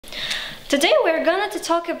Today we're going to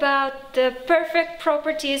talk about the perfect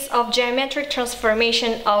properties of geometric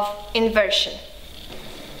transformation of inversion.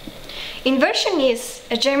 Inversion is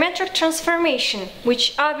a geometric transformation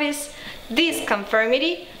which obeys this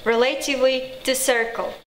conformity relatively to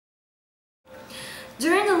circle.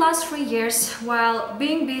 During the last 3 years, while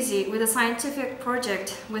being busy with a scientific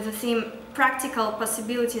project with the theme Practical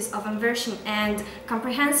Possibilities of Inversion and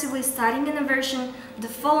comprehensively studying an inversion, the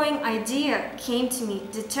following idea came to me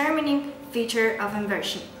determining feature of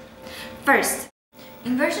inversion. First,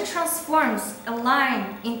 inversion transforms a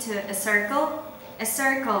line into a circle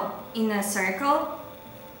in a circle,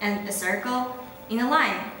 and a circle in a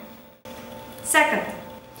line. Second,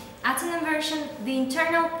 at an inversion, the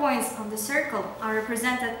internal points of the circle are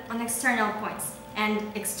represented on external points, and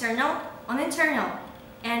external on internal,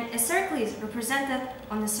 and a circle is represented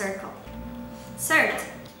on a circle. Third,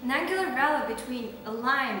 an angular value between a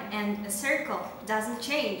line and a circle doesn't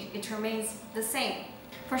change, it remains the same.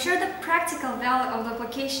 For sure the practical value of the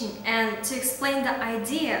application and to explain the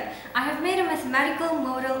idea, I have made a mathematical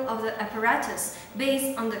model of the apparatus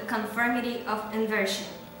based on the conformity of inversion.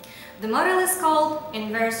 The model is called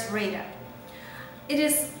inverse radar. It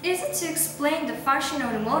is easy to explain the function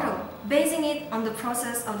of the model, basing it on the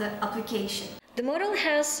process of the application. The model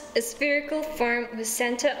has a spherical form with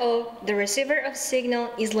center O, the receiver of signal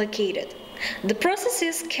is located. The process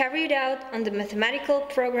is carried out on the mathematical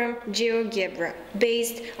program GeoGebra,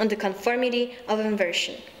 based on the conformity of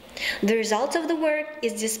inversion. The result of the work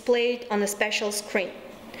is displayed on a special screen.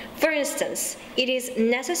 For instance, it is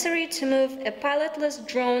necessary to move a pilotless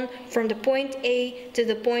drone from the point A to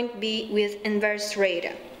the point B with inverse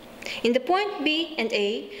radar. In the point B and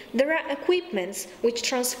A, there are equipments which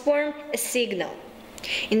transform a signal.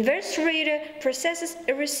 Inverse radar processes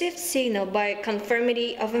a received signal by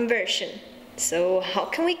conformity of inversion. So how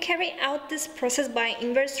can we carry out this process by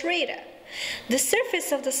inverse radar? The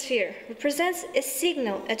surface of the sphere represents a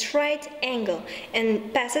signal at right angle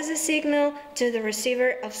and passes the signal to the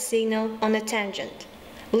receiver of signal on a tangent.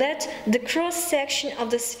 Let the cross-section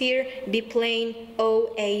of the sphere be plane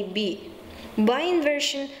OAB. By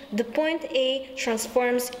inversion, the point A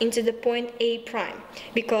transforms into the point A prime,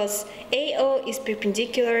 because AO is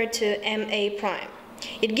perpendicular to MA prime.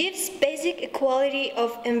 It gives basic equality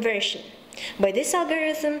of inversion. By this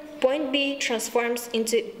algorithm, point B transforms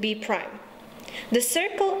into B prime. The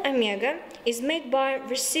circle omega is made by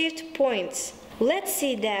received points. Let's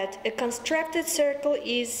see that a constructed circle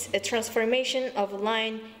is a transformation of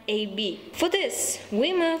line AB. For this,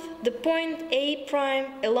 we move the point A prime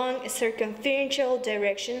along a circumferential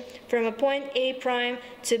direction from a point A prime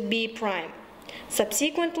to B prime.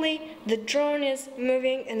 Subsequently, the drone is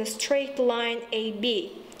moving in a straight line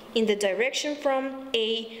AB in the direction from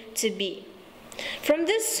A to B. From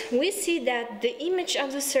this, we see that the image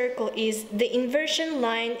of the circle is the inversion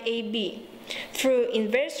line AB. Through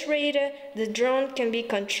inverse radar, the drone can be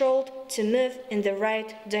controlled to move in the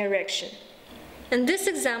right direction. In this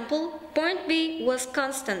example, point B was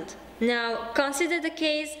constant. Now consider the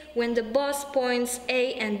case when the both points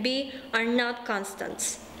A and B are not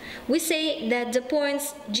constants. We say that the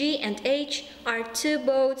points G and H are two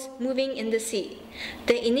boats moving in the sea.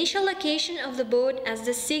 The initial location of the boat as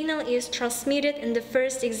the signal is transmitted in the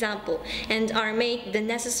first example and are made the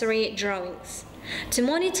necessary drawings. To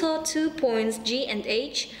monitor 2 points G and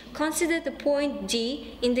H, consider the point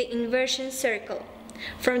D in the inversion circle.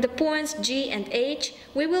 From the points G and H,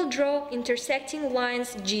 we will draw intersecting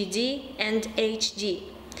lines GD and HD.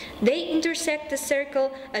 They intersect the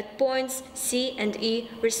circle at points C and E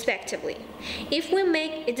respectively. If we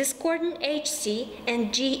make a discordant HC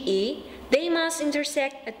and GE, they must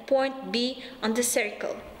intersect at point B on the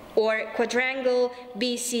circle, or quadrangle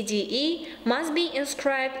BCDE must be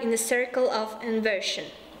inscribed in the circle of inversion.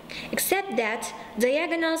 Except that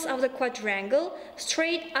diagonals of the quadrangle,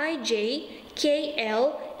 straight IJ,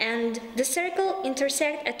 KL, and the circle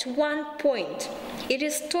intersect at one point. It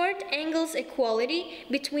is toward angles equality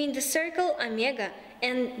between the circle omega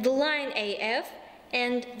and the line AF,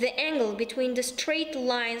 and the angle between the straight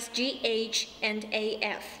lines GH and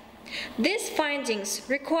AF. These findings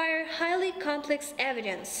require highly complex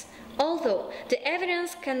evidence, although the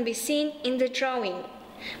evidence can be seen in the drawing.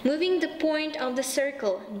 Moving the point of the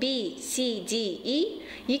circle B, C, D, E,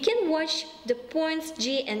 you can watch the points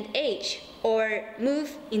G and H, or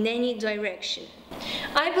move in any direction.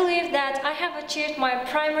 I believe that I have achieved my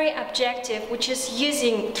primary objective, which is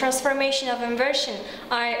using transformation of inversion.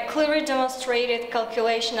 I clearly demonstrated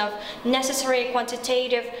calculation of necessary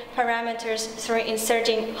quantitative parameters through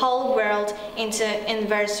inserting whole world into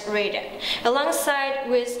inverse radar, alongside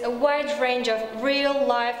with a wide range of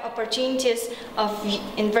real-life opportunities of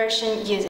inversion using.